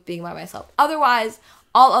okay with being by myself. Otherwise,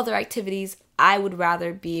 all other activities, I would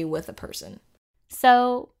rather be with a person.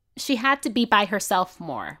 So she had to be by herself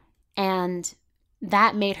more, and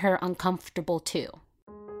that made her uncomfortable too.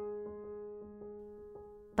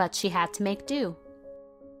 But she had to make do.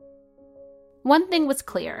 One thing was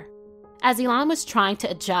clear. As Elan was trying to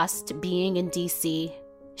adjust to being in DC,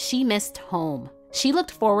 she missed home. She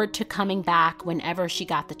looked forward to coming back whenever she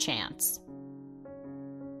got the chance.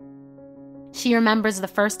 She remembers the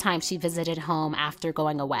first time she visited home after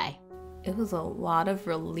going away. It was a lot of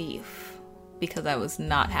relief because I was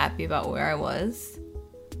not happy about where I was.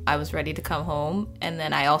 I was ready to come home, and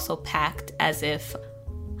then I also packed as if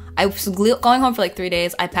I was going home for like 3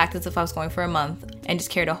 days. I packed as if I was going for a month and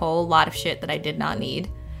just carried a whole lot of shit that I did not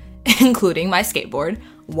need, including my skateboard.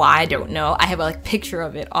 Why, I don't know. I have a like picture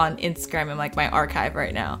of it on Instagram in like my archive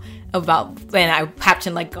right now about when I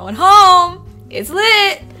captioned like going home. It's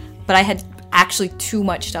lit. But I had actually too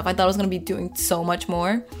much stuff. I thought I was going to be doing so much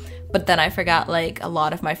more. But then I forgot like a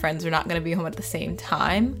lot of my friends are not going to be home at the same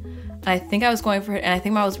time. And I think I was going for it. And I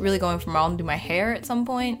think I was really going for my mom to do my hair at some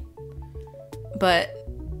point. But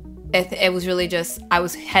it was really just, I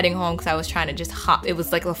was heading home because I was trying to just hop. It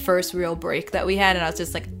was like the first real break that we had. And I was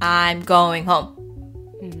just like, I'm going home.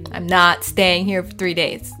 I'm not staying here for 3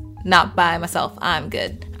 days. Not by myself. I'm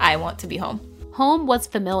good. I want to be home. Home was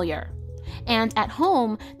familiar. And at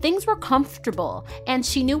home, things were comfortable. And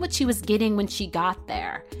she knew what she was getting when she got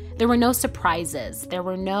there. There were no surprises. There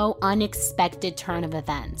were no unexpected turn of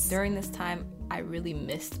events. During this time, I really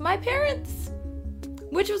missed my parents,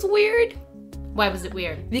 which was weird. Why was it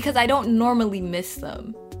weird? Because I don't normally miss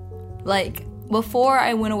them. Like, before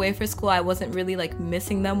I went away for school, I wasn't really, like,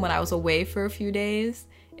 missing them when I was away for a few days.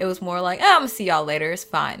 It was more like, I'm gonna see y'all later, it's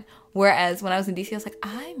fine. Whereas when I was in DC, I was like,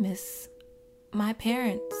 I miss my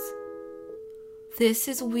parents. This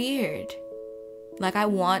is weird. Like, I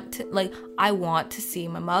want to see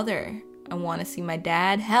my mother. I want to see my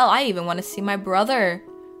dad. Hell, I even want to see my brother.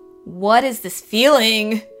 What is this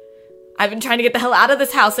feeling? I've been trying to get the hell out of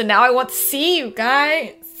this house, and now I want to see you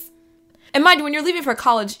guys. And mind you, when you're leaving for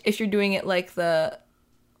college, if you're doing it like the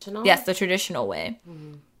traditional way,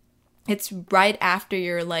 it's right after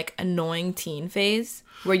your like annoying teen phase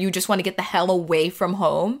where you just want to get the hell away from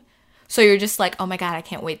home. So you're just like, oh my God, I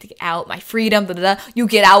can't wait to get out, my freedom, da da da. You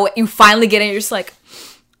get out, you finally get in, you're just like,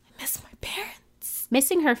 I miss my parents.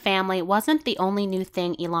 Missing her family wasn't the only new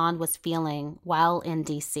thing Elan was feeling while in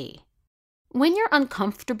DC. When you're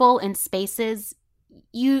uncomfortable in spaces,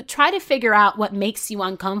 you try to figure out what makes you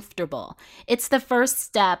uncomfortable. It's the first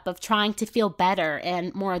step of trying to feel better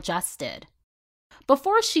and more adjusted.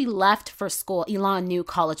 Before she left for school, Elan knew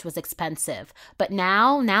college was expensive. But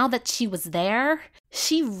now that she was there,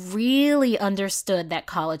 she really understood that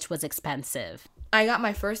college was expensive. I got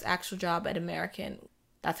my first actual job at American.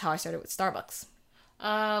 That's how I started with Starbucks.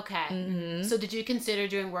 Okay. Mm-hmm. So did you consider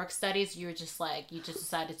doing work studies? You just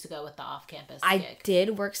decided to go with the off-campus I gig?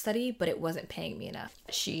 did work study, but it wasn't paying me enough.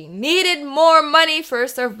 She needed more money for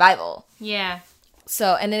survival. Yeah.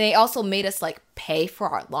 So, and then they also made us like pay for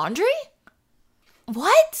our laundry?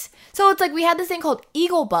 What? So it's like we had this thing called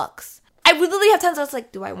Eagle Bucks. I would literally have times I was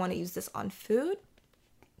like, do I want to use this on food?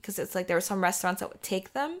 Because it's like there were some restaurants that would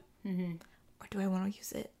take them. Mm-hmm. Or do I want to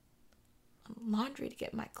use it on laundry to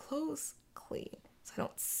get my clothes clean so I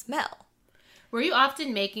don't smell? Were you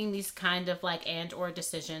often making these kind of like and or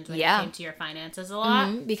decisions when it came to your finances a lot?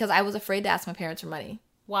 Mm-hmm. Because I was afraid to ask my parents for money.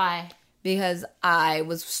 Why? Because I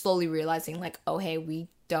was slowly realizing like, oh, hey, we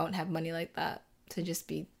don't have money like that to just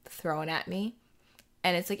be thrown at me.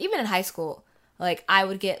 And it's like, even in high school, like I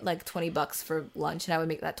would get like $20 for lunch and I would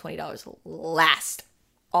make that $20 last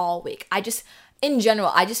all week. In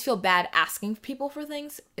general, I just feel bad asking people for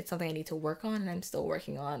things. It's something I need to work on and I'm still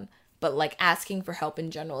working on. But like asking for help in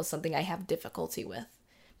general is something I have difficulty with.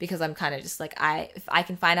 Because I'm kind of just like, if I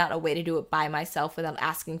can find out a way to do it by myself without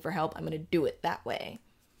asking for help, I'm going to do it that way.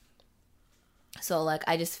 So like,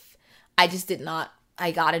 I just did not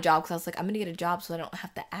I got a job because I was like, I'm going to get a job so I don't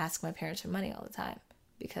have to ask my parents for money all the time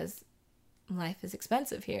because life is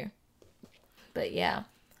expensive here. But yeah,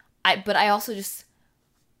 I also just,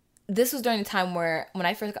 this was during the time where when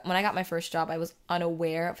I got my first job, I was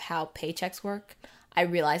unaware of how paychecks work. I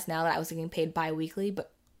realized now that I was getting paid bi-weekly,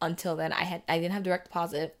 but until then I didn't have direct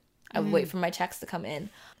deposit. I would wait for my checks to come in.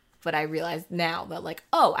 But I realized now that like,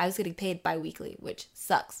 oh, I was getting paid bi-weekly, which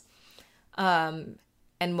sucks.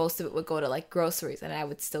 And most of it would go to like groceries, and I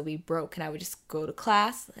would still be broke, and I would just go to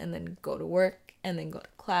class and then go to work and then go to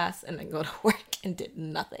class and then go to work and did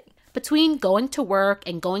nothing. Between going to work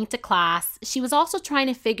and going to class, she was also trying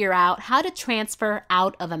to figure out how to transfer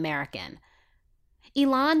out of American.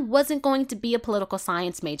 Elan wasn't going to be a political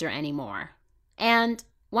science major anymore. And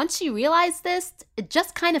once she realized this, it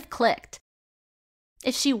just kind of clicked.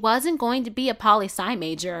 If she wasn't going to be a poli-sci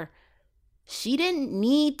major, she didn't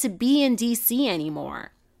need to be in DC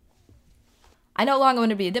anymore. I no longer want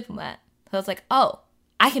to be a diplomat. So I was like, oh,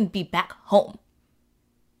 I can be back home.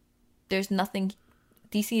 There's nothing,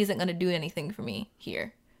 DC isn't going to do anything for me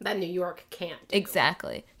here. That New York can't do.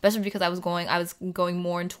 Exactly. Especially because I was going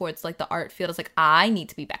more towards like the art field. I was like, I need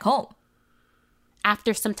to be back home.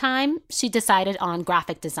 After some time, she decided on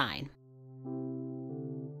graphic design.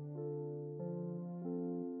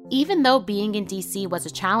 Even though being in DC was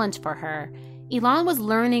a challenge for her, Elan was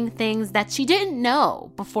learning things that she didn't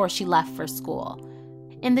know before she left for school.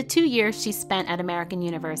 In the 2 years she spent at American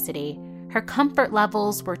University, her comfort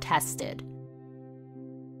levels were tested.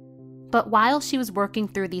 But while she was working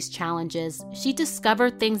through these challenges, she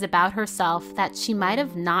discovered things about herself that she might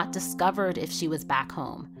have not discovered if she was back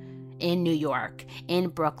home. In New York, in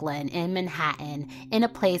Brooklyn, in Manhattan, in a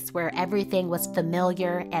place where everything was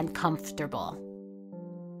familiar and comfortable.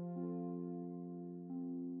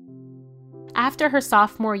 After her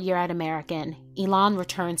sophomore year at American, Elan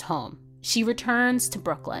returns home. She returns to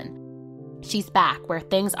Brooklyn. She's back where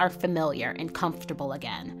things are familiar and comfortable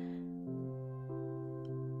again.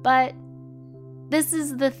 But this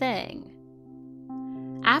is the thing.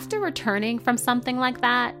 After returning from something like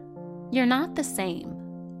that, you're not the same.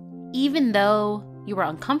 Even though you were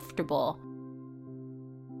uncomfortable,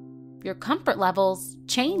 your comfort levels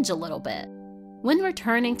change a little bit. When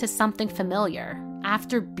returning to something familiar,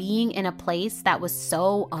 after being in a place that was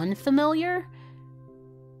so unfamiliar,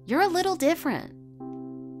 you're a little different.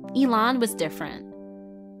 Elan was different.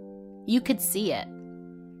 You could see it.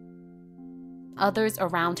 Others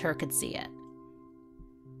around her could see it.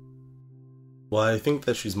 Well, I think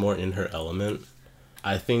that she's more in her element.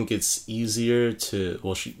 I think it's easier to,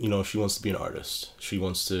 well, she wants to be an artist. She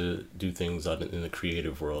wants to do things out in the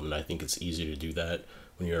creative world, and I think it's easier to do that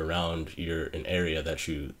when you're around an area that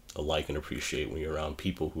you like and appreciate, when you're around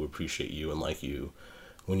people who appreciate you and like you,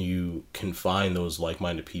 when you can find those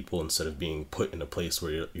like-minded people instead of being put in a place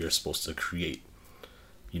where you're supposed to create,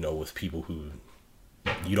 with people who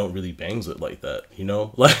you don't really bangs with like that,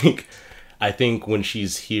 Like, I think when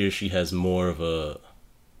she's here, she has more of a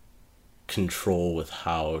control with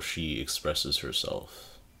how she expresses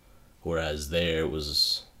herself. Whereas there it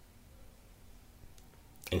was,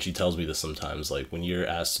 and she tells me this sometimes, like when you're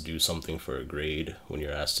asked to do something for a grade, when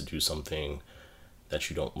you're asked to do something that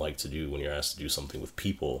you don't like to do, when you're asked to do something with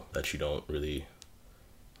people that you don't really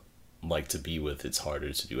like to be with, it's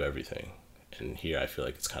harder to do everything. And here I feel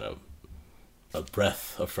like it's kind of a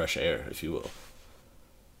breath of fresh air, if you will.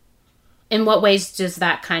 In what ways does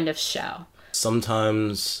that kind of show?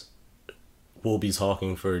 Sometimes we'll be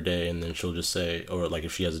talking for a day and then she'll just say, or like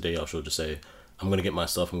if she has a day off, she'll just say, I'm going to get my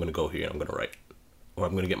stuff, I'm going to go here and I'm going to write. Or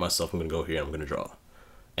I'm going to get my stuff, I'm going to go here and I'm going to draw.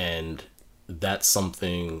 And that's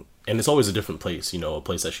something, and it's always a different place, a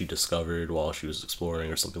place that she discovered while she was exploring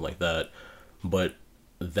or something like that. But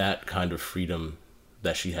that kind of freedom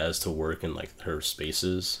that she has to work in like her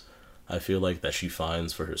spaces, I feel like that she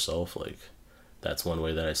finds for herself, like that's one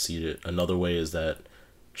way that I see it. Another way is that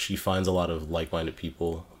she finds a lot of like-minded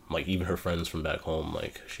people, like even her friends from back home.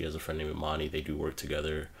 Like she has a friend named Imani, they do work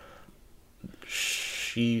together.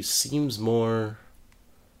 She seems more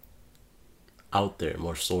out there,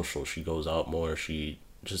 more social. She goes out more. She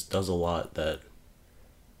just does a lot that,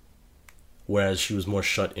 whereas she was more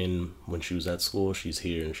shut in when she was at school, she's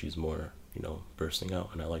here and she's more, bursting out,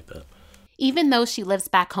 and I like that. Even though she lives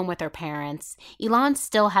back home with her parents, Elan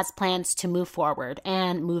still has plans to move forward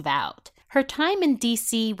and move out. Her time in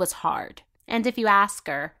DC was hard, and if you ask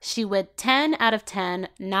her, she would 10 out of 10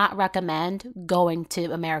 not recommend going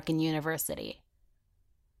to American University.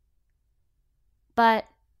 But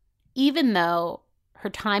even though her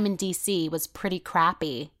time in DC was pretty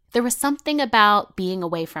crappy, there was something about being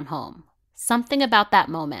away from home, something about that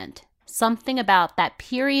moment, something about that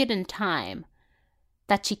period in time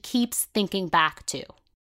that she keeps thinking back to.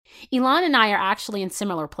 Elan and I are actually in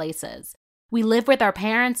similar places. We live with our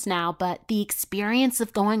parents now, but the experience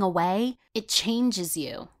of going away, it changes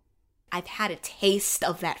you. I've had a taste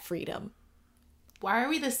of that freedom. Why are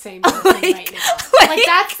we the same person right now? Like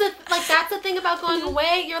that's the thing about going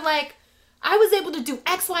away. You're like, I was able to do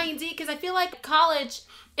X, Y, and Z because I feel like college,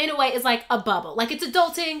 in a way, is like a bubble. Like it's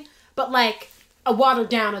adulting, but like a watered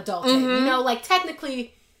down adulting. You know, like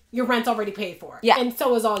technically your rent's already paid for. Yeah. And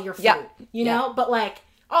so is all your food. Yeah. You know? But like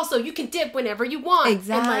also you can dip whenever you want.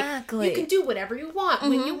 Exactly. And like you can do whatever you want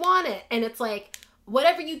when you want it. And it's like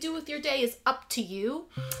whatever you do with your day is up to you.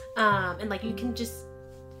 And like you can just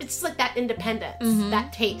it's just like that independence,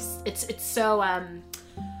 that taste. It's so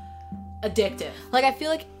addictive. Like, I feel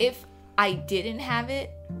like if I didn't have it,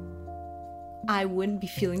 I wouldn't be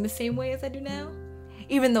feeling the same way as I do now.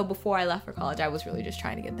 Even though before I left for college, I was really just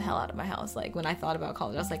trying to get the hell out of my house. Like, when I thought about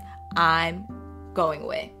college, I was like, I'm going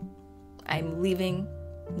away. I'm leaving,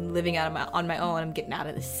 living on my own. I'm getting out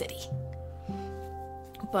of the city.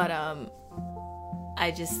 But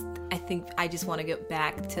I think I just want to get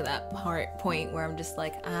back to that point where I'm just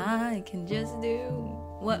like, I can just do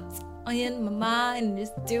what's in my mind and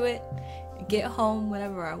just do it. Get home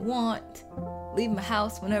whenever I want. Leave my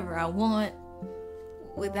house whenever I want.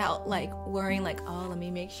 Without like worrying like, oh, let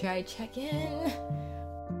me make sure I check in.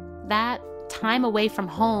 That time away from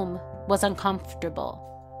home was uncomfortable.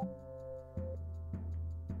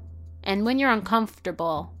 And when you're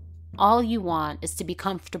uncomfortable, all you want is to be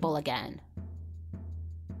comfortable again.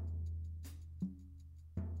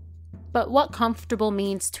 But what comfortable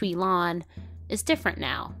means to Elan is different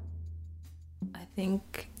now. I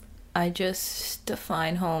think I just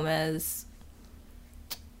define home as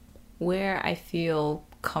where I feel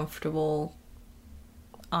comfortable,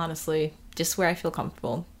 honestly, just where I feel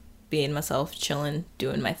comfortable being myself, chilling,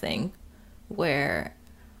 doing my thing, where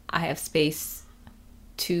I have space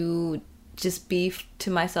to just be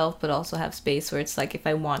to myself, but also have space where it's like if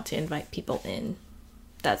I want to invite people in,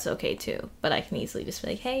 that's okay too. But I can easily just be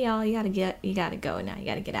like, hey y'all, you gotta go now, you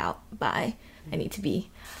gotta get out, bye. I need to be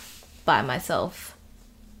by myself.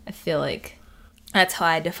 I feel like that's how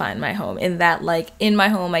I define my home. In that, like, in my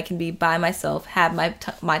home, I can be by myself, have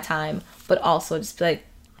my time, but also just be like,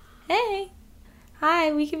 hey,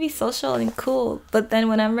 hi, we can be social and cool. But then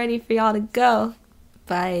when I'm ready for y'all to go,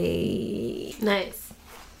 bye. Nice.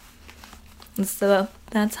 And so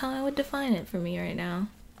that's how I would define it for me right now.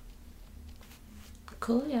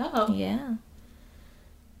 Cool, yeah. Yeah.